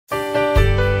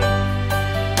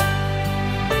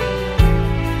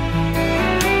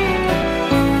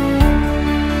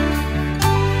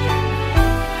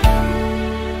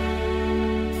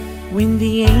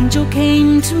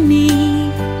came to me,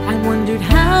 I wondered,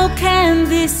 how can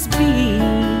this be?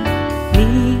 Me,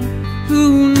 who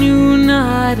knew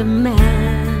not a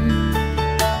man,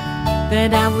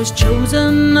 that I was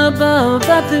chosen above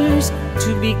others to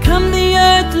become the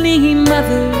earthly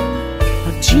mother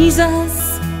of Jesus,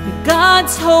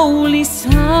 God's holy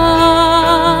Son.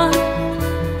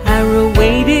 Our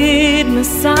awaited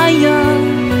Messiah,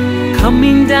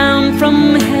 coming down from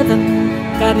heaven,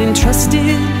 God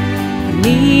entrusted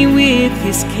me with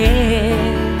His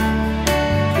care.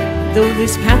 Though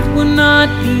this path will not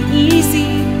be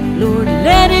easy, Lord,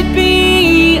 let it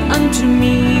be unto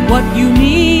me what you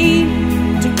need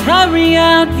to carry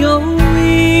out your will.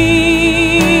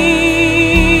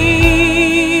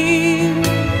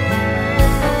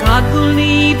 God will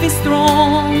leave His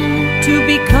throne to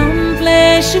become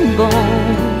flesh and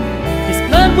bone. His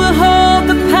blood will hold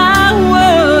the power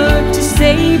to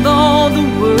save all the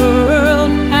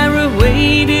world. Our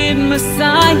awaited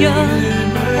Messiah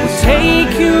will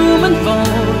take human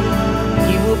form.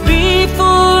 He will be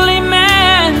fully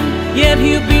man, yet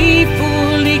He'll be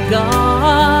fully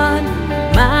God.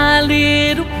 My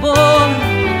little boy,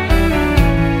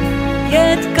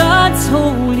 yet God's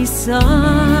holy Son.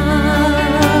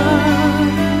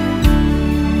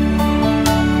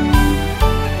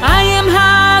 I am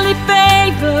highly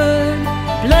favored,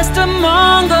 blessed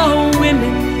among all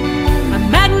women. I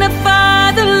magnify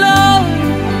the Lord,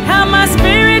 how my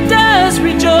spirit does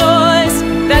rejoice,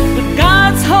 that with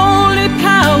God's holy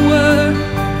power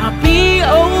I'll be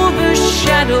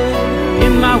overshadowed.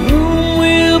 In my womb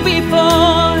will be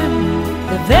formed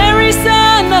the very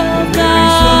Son of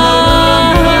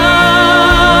God.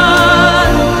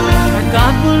 Our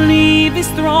God will leave His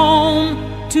throne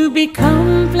to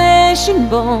become flesh and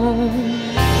bone.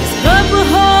 His blood will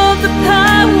hold the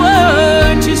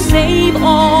power to save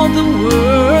all the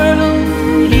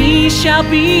world. He shall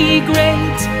be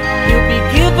great, He'll be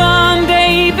given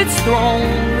David's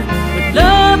throne. With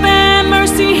love and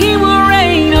mercy He will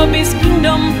reign, of His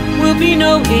kingdom will be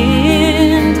no end.